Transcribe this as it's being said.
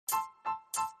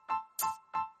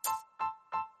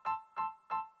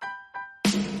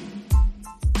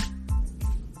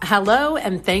Hello,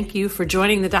 and thank you for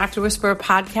joining the Dr. Whisperer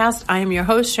podcast. I am your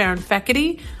host, Sharon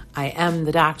Feckety. I am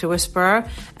the Dr. Whisperer,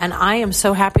 and I am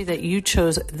so happy that you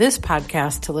chose this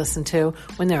podcast to listen to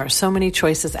when there are so many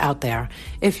choices out there.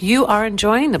 If you are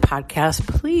enjoying the podcast,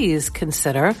 please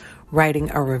consider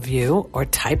writing a review or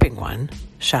typing one,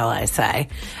 shall I say,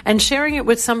 and sharing it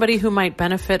with somebody who might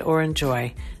benefit or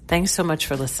enjoy. Thanks so much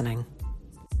for listening.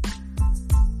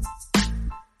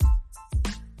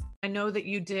 I know that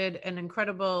you did an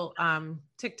incredible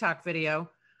TikTok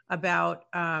video about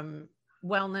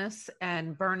wellness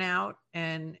and burnout,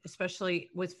 and especially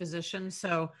with physicians.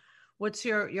 So what's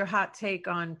your hot take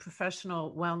on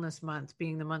Professional Wellness Month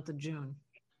being the month of June?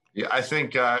 Yeah, I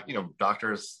think,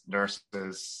 doctors,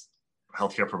 nurses,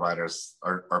 healthcare providers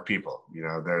are people.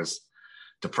 There's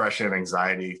depression,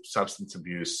 anxiety, substance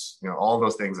abuse, all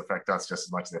those things affect us just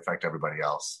as much as they affect everybody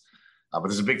else. But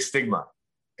there's a big stigma.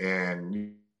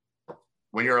 And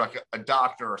when you're like a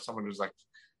doctor or someone who's like,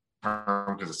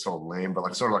 because it's so lame, but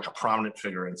like sort of like a prominent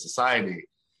figure in society,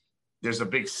 there's a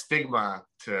big stigma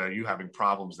to you having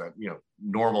problems that,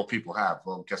 normal people have.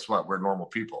 Well, guess what? We're normal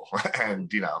people. And,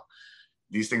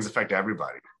 these things affect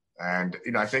everybody. And,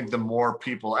 I think the more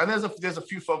people, and there's a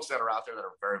few folks that are out there that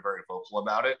are very, very vocal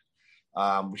about it,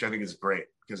 which I think is great,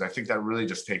 because I think that really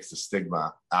just takes the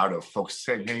stigma out of folks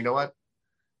saying, hey, you know what?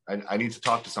 I need to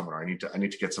talk to someone, or I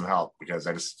need to get some help, because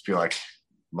I just feel like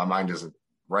my mind isn't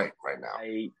right now.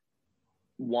 I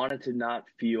wanted to not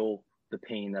feel the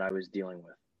pain that I was dealing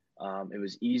with. It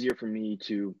was easier for me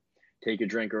to take a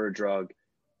drink or a drug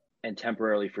and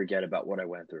temporarily forget about what I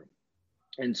went through.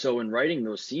 And so in writing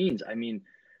those scenes, I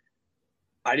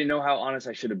didn't know how honest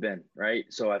I should have been, right?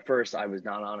 So at first I was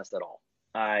not honest at all.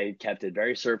 I kept it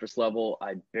very surface level.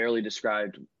 I barely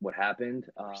described what happened.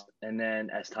 And then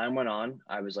as time went on,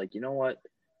 I was like, you know what?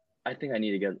 I think I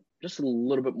need to get just a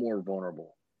little bit more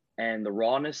vulnerable. And the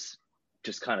rawness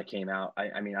just kind of came out.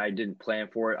 I didn't plan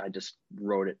for it. I just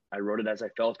wrote it. I wrote it as I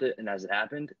felt it and as it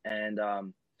happened. And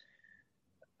I'm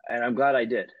glad I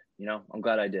did. I'm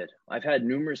glad I did. I've had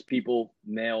numerous people,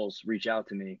 males, reach out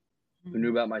to me who knew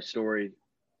about my story,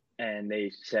 and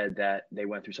they said that they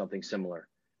went through something similar,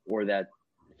 or that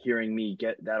hearing me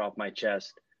get that off my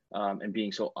chest and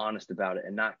being so honest about it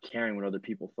and not caring what other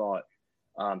people thought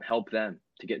helped them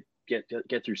to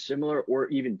get through similar or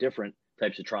even different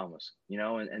types of traumas,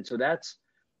 and so that's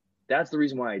the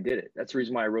reason why I did it. That's the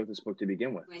reason why I wrote this book to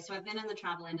begin with. So I've been in the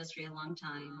travel industry a long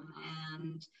time,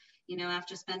 and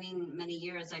after spending many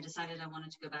years, I decided I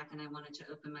wanted to go back and I wanted to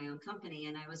open my own company.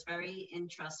 And I was very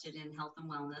interested in health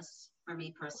and wellness for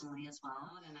me personally as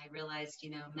well. And I realized,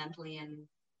 mentally and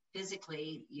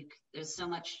physically, there's so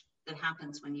much that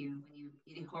happens when you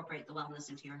incorporate the wellness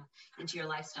into your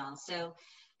lifestyle. So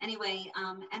anyway,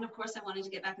 and of course I wanted to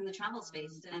get back in the travel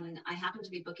space, and I happened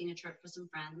to be booking a trip for some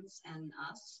friends and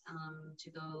us to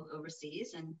go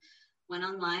overseas, and went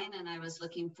online, and I was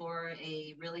looking for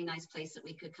a really nice place that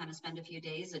we could kind of spend a few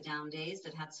days, down days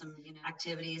that had some,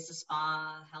 activities, a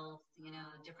spa, health,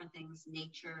 different things,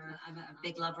 nature. I'm a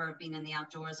big lover of being in the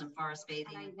outdoors and forest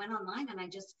bathing. I went online and I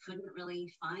just couldn't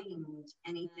really find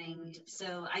anything.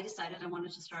 So I decided I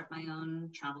wanted to start my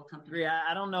own travel company.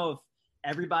 I don't know if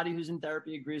everybody who's in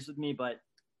therapy agrees with me, but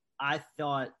I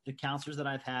thought the counselors that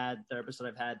I've had, therapists that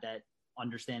I've had that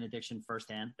understand addiction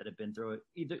firsthand, that have been through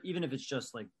it, even if it's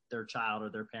just like their child or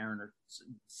their parent, or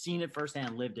seen it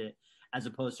firsthand, lived it, as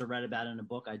opposed to read about it in a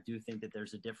book. I do think that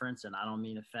there's a difference, and I don't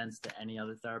mean offense to any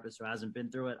other therapist who hasn't been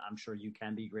through it. I'm sure you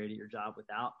can be great at your job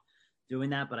without doing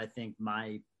that, but I think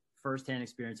my firsthand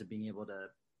experience of being able to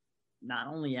not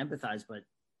only empathize, but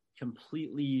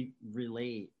completely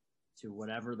relate to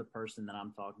whatever the person that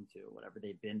I'm talking to, whatever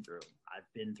they've been through, I've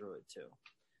been through it too.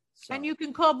 So, and you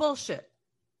can call bullshit.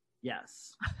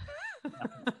 Yes.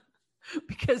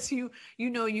 Because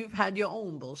you've had your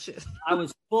own bullshit. I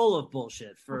was full of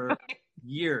bullshit for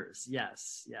years.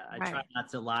 Yes. Yeah. I try not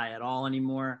to lie at all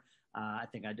anymore. I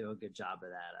think I do a good job of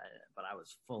that. But I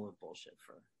was full of bullshit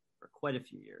for quite a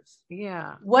few years.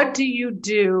 Yeah. What do you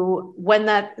do when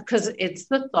because it's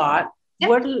the thought,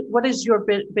 what has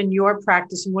been your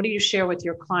practice, and what do you share with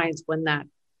your clients when that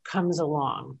comes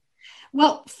along?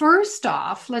 Well, first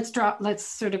off, let's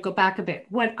sort of go back a bit.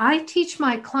 What I teach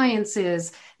my clients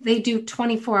is they do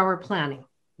 24-hour planning.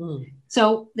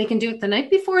 So they can do it the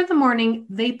night before in the morning.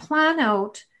 They plan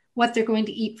out what they're going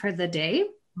to eat for the day.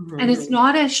 And it's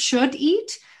not a should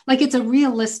eat. Like, it's a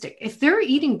realistic. If they're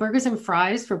eating burgers and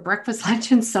fries for breakfast,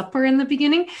 lunch, and supper in the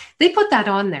beginning, they put that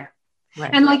on there.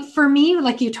 Right. And like for me,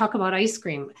 like you talk about ice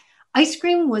cream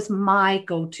was my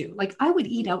go-to. Like, I would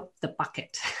eat out the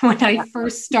bucket when I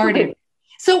first started.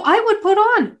 So I would put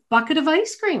on bucket of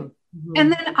ice cream. Mm-hmm.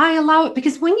 And then I allow it,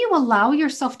 because when you allow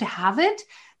yourself to have it,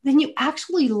 then you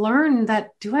actually learn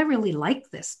that, do I really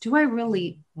like this? Do I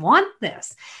really want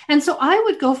this? And so I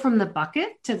would go from the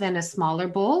bucket to then a smaller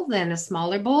bowl, then a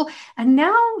smaller bowl. And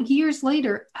now years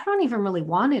later, I don't even really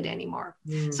want it anymore.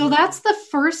 Mm. So that's the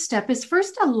first step, is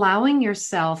first allowing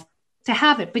yourself to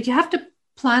have it, but you have to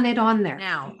plan it on there.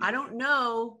 Now, I don't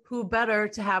know who better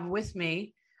to have with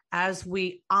me as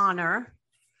we honor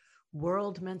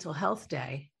World Mental Health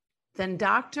Day than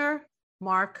Dr.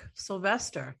 Mark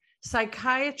Sylvester,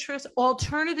 psychiatrist,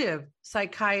 alternative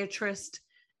psychiatrist,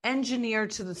 engineer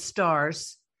to the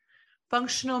stars,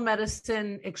 functional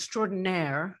medicine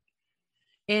extraordinaire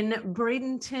in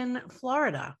Bradenton,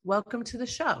 Florida. Welcome to the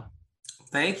show.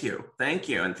 Thank you. Thank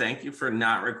you. And thank you for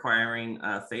not requiring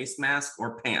a face mask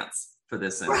or pants for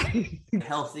this. Right.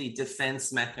 Healthy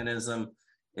defense mechanism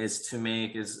is to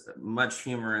make as much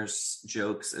humorous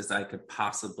jokes as I could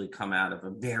possibly come out of a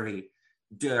very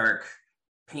dark,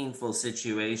 painful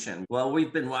situation. Well,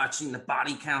 we've been watching the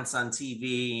body counts on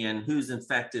TV and who's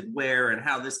infected where and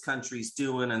how this country's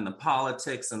doing and the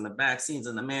politics and the vaccines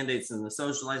and the mandates and the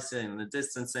socializing and the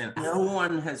distancing. No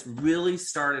one has really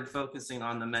started focusing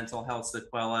on the mental health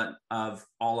sequela of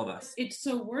all of us. It's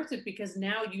so worth it, because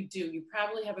now you do. You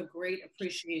probably have a great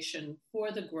appreciation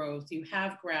for the growth. You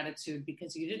have gratitude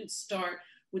because you didn't start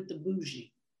with the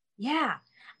bougie. Yeah.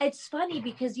 It's funny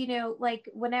because, like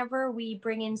whenever we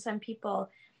bring in some people,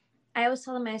 I always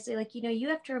tell them, I say, like, you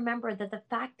have to remember that the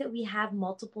fact that we have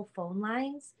multiple phone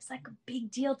lines is like a big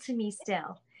deal to me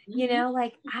still.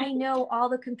 Like I know all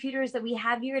the computers that we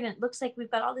have here and it looks like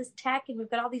we've got all this tech and we've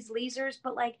got all these lasers,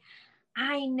 but like,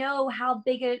 I know how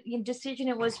big a decision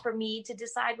it was for me to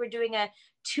decide we're doing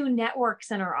 2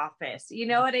 networks in our office. You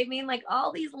know what I mean? Like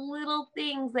all these little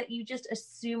things that you just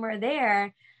assume are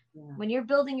there. Yeah. When you're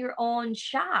building your own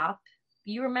shop,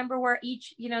 you remember where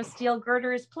each, steel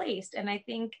girder is placed. And I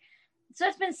think, so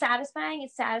it's been satisfying.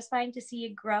 It's satisfying to see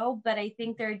it grow, but I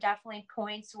think there are definitely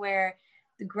points where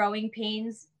the growing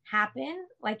pains happen,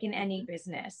 like in any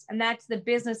business. And that's the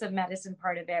business of medicine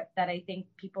part of it that I think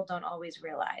people don't always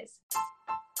realize.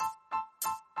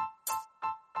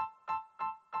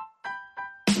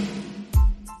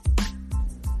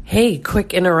 Hey,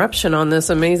 quick interruption on this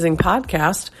amazing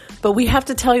podcast, but we have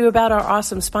to tell you about our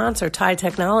awesome sponsor, TIE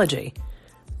Technology.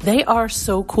 They are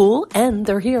so cool, and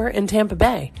they're here in Tampa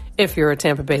Bay, if you're a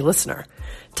Tampa Bay listener.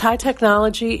 TIE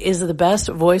Technology is the best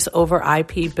voice over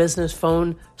IP business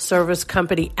phone service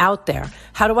company out there.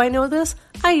 How do I know this?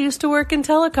 I used to work in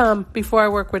telecom before I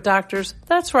worked with doctors.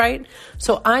 That's right.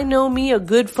 So I know me a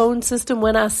good phone system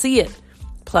when I see it.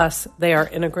 Plus, they are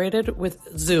integrated with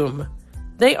Zoom.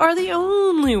 They are the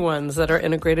only ones that are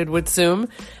integrated with Zoom.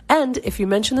 And if you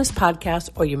mention this podcast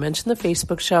or you mention the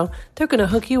Facebook show, they're going to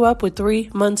hook you up with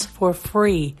 3 months for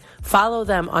free. Follow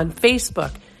them on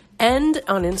Facebook and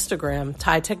on Instagram.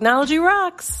 TIE Technology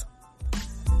rocks.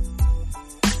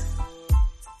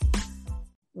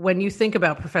 When you think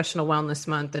about Professional Wellness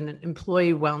Month and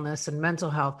employee wellness and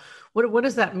mental health, what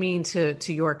does that mean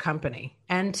to your company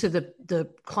and to the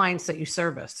clients that you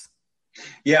service?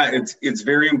 Yeah, it's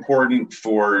very important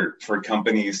for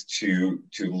companies to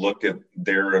look at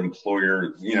their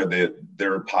employer,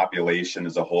 their population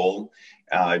as a whole,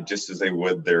 just as they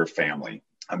would their family.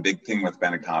 A big thing with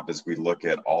Benecop is we look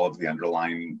at all of the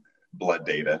underlying blood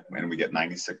data, and we get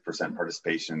 96%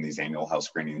 participation in these annual health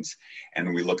screenings.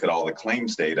 And we look at all the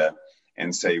claims data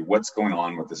and say, what's going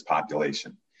on with this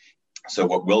population? So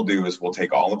what we'll do is we'll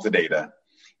take all of the data,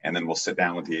 and then we'll sit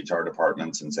down with the HR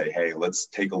departments and say, hey, let's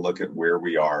take a look at where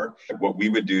we are. What we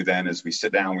would do then is we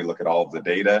sit down, we look at all of the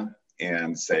data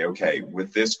and say, okay,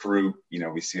 with this group,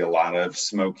 we see a lot of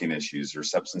smoking issues or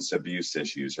substance abuse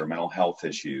issues or mental health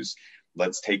issues.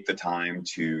 Let's take the time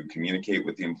to communicate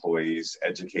with the employees,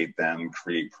 educate them,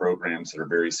 create programs that are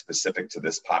very specific to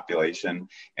this population,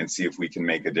 and see if we can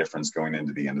make a difference going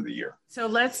into the end of the year. So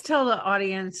let's tell the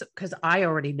audience, because I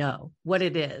already know what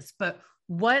it is, but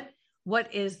what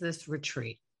is this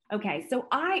retreat? Okay. So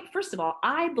first of all,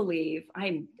 I believe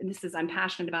I'm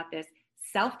passionate about this.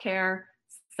 Self-care,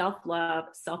 self-love,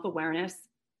 self-awareness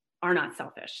are not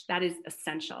selfish. That is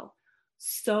essential.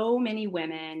 So many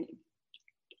women,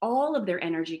 all of their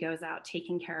energy goes out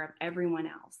taking care of everyone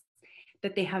else,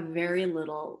 that they have very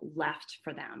little left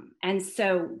for them. And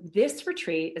so this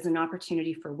retreat is an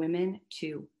opportunity for women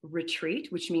to retreat,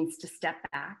 which means to step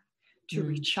back, to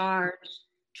recharge,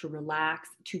 to relax,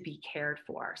 to be cared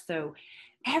for. So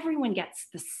everyone gets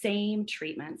the same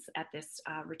treatments at this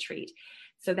retreat.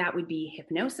 So that would be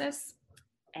hypnosis,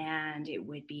 and it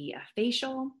would be a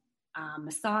facial,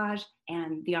 massage,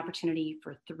 and the opportunity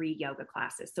for 3 yoga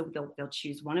classes. So they'll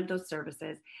choose one of those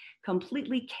services,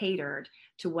 completely catered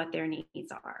to what their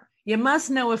needs are. You must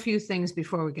know a few things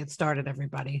before we get started,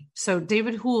 everybody. So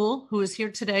David Houle, who is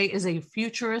here today, is a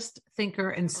futurist thinker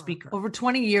and speaker. Over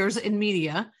 20 years in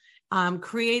media,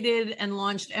 created and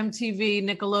launched MTV,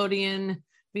 Nickelodeon,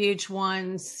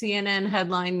 VH1, CNN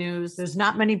headline news. There's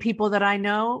not many people that I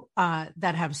know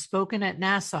that have spoken at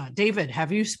NASA. David,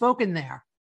 have you spoken there?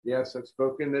 Yes, I've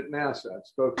spoken at NASA. I've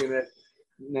spoken at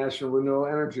National Renewable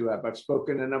Energy Lab. I've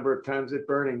spoken a number of times at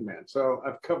Burning Man. So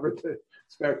I've covered the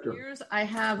spectrum. I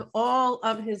have all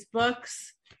of his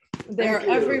books. They're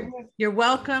everywhere. You're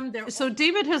welcome. So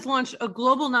David has launched a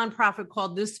global nonprofit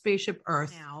called This Spaceship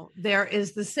Earth. Now, there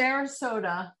is the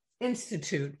Sarasota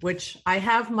Institute, which I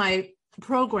have my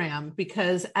program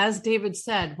because, as David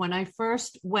said, when I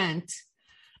first went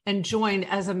and joined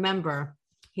as a member,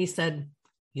 he said,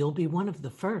 "You'll be one of the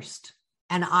first."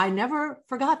 And I never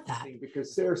forgot that.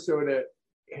 Because Sarasota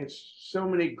has so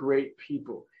many great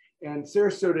people. And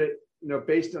Sarasota,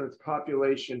 based on its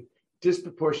population,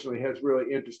 disproportionately has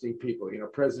really interesting people.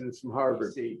 Presidents from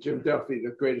Harvard, Jim Duffy,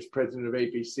 the greatest president of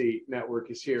ABC Network,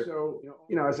 is here. So,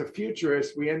 as a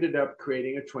futurist, we ended up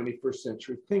creating a 21st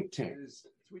century think tank.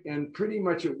 And pretty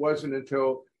much it wasn't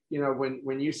until,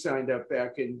 when you signed up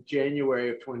back in January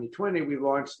of 2020, we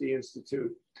launched the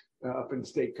Institute up in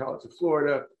State College of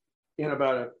Florida in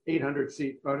about an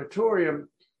 800-seat auditorium.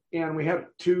 And we had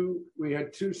two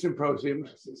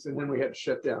symposiums, and then we had to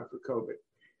shut down for COVID.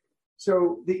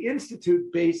 So the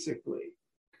Institute basically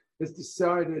has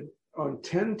decided on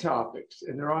 10 topics,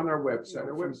 and they're on our website,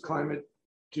 from climate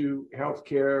to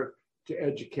healthcare, to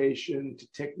education, to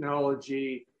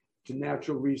technology, to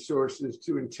natural resources,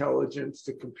 to intelligence,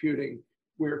 to computing.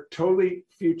 We're totally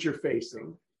future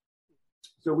facing.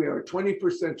 So we are a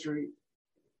 21st century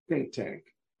think tank.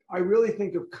 I really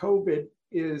think of COVID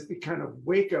is the kind of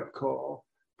wake up call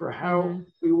for how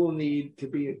we will need to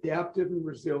be adaptive and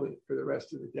resilient for the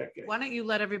rest of the decade. Why don't you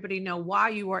let everybody know why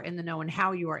you are in the know and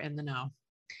how you are in the know?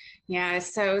 Yeah,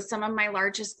 so some of my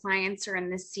largest clients are in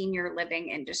the senior living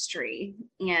industry,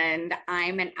 and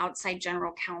I'm an outside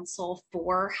general counsel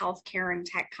for healthcare and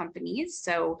tech companies.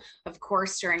 So, of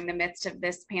course, during the midst of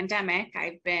this pandemic,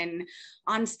 I've been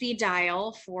on speed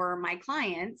dial for my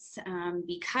clients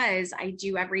because I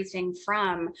do everything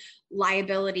from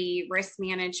liability, risk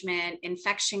management,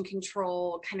 infection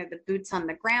control, kind of the boots on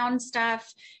the ground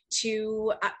stuff,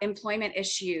 to employment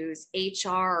issues,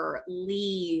 HR,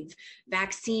 leave,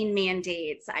 vaccine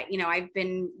mandates. I've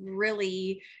been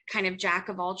really kind of jack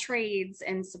of all trades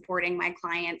in supporting my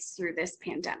clients through this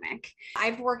pandemic.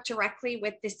 I've worked directly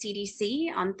with the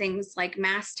CDC on things like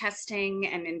mass testing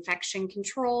and infection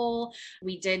control.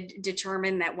 We did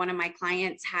determine that one of my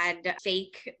clients had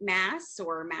fake masks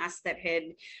or masks that had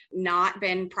not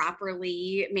been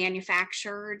properly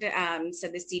manufactured. So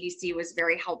the CDC was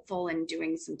very helpful in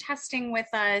doing some testing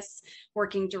with us,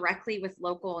 working directly with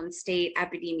local and state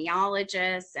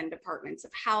epidemiologists and departments of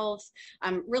health,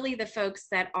 really the folks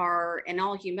that are, in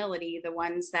all humility, the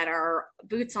ones that are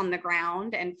boots on the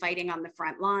ground and fighting on the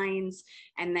front lines,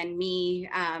 and then me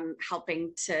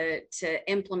helping to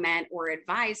implement or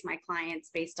advise my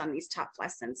clients based on these tough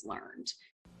lessons learned.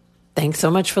 Thanks so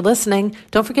much for listening.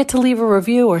 Don't forget to leave a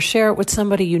review or share it with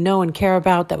somebody you know and care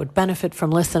about that would benefit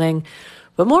from listening.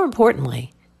 But more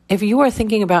importantly, if you are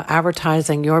thinking about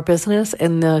advertising your business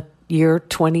in the year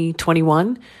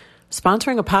 2021,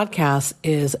 sponsoring a podcast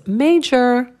is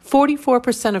major.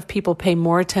 44% of people pay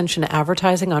more attention to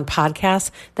advertising on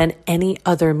podcasts than any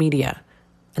other media.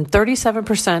 And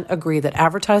 37% agree that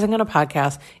advertising on a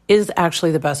podcast is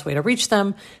actually the best way to reach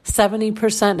them.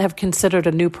 70% have considered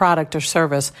a new product or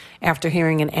service after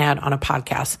hearing an ad on a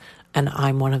podcast. And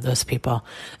I'm one of those people.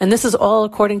 And this is all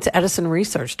according to Edison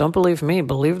Research. Don't believe me,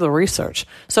 believe the research.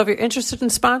 So if you're interested in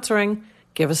sponsoring,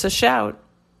 give us a shout.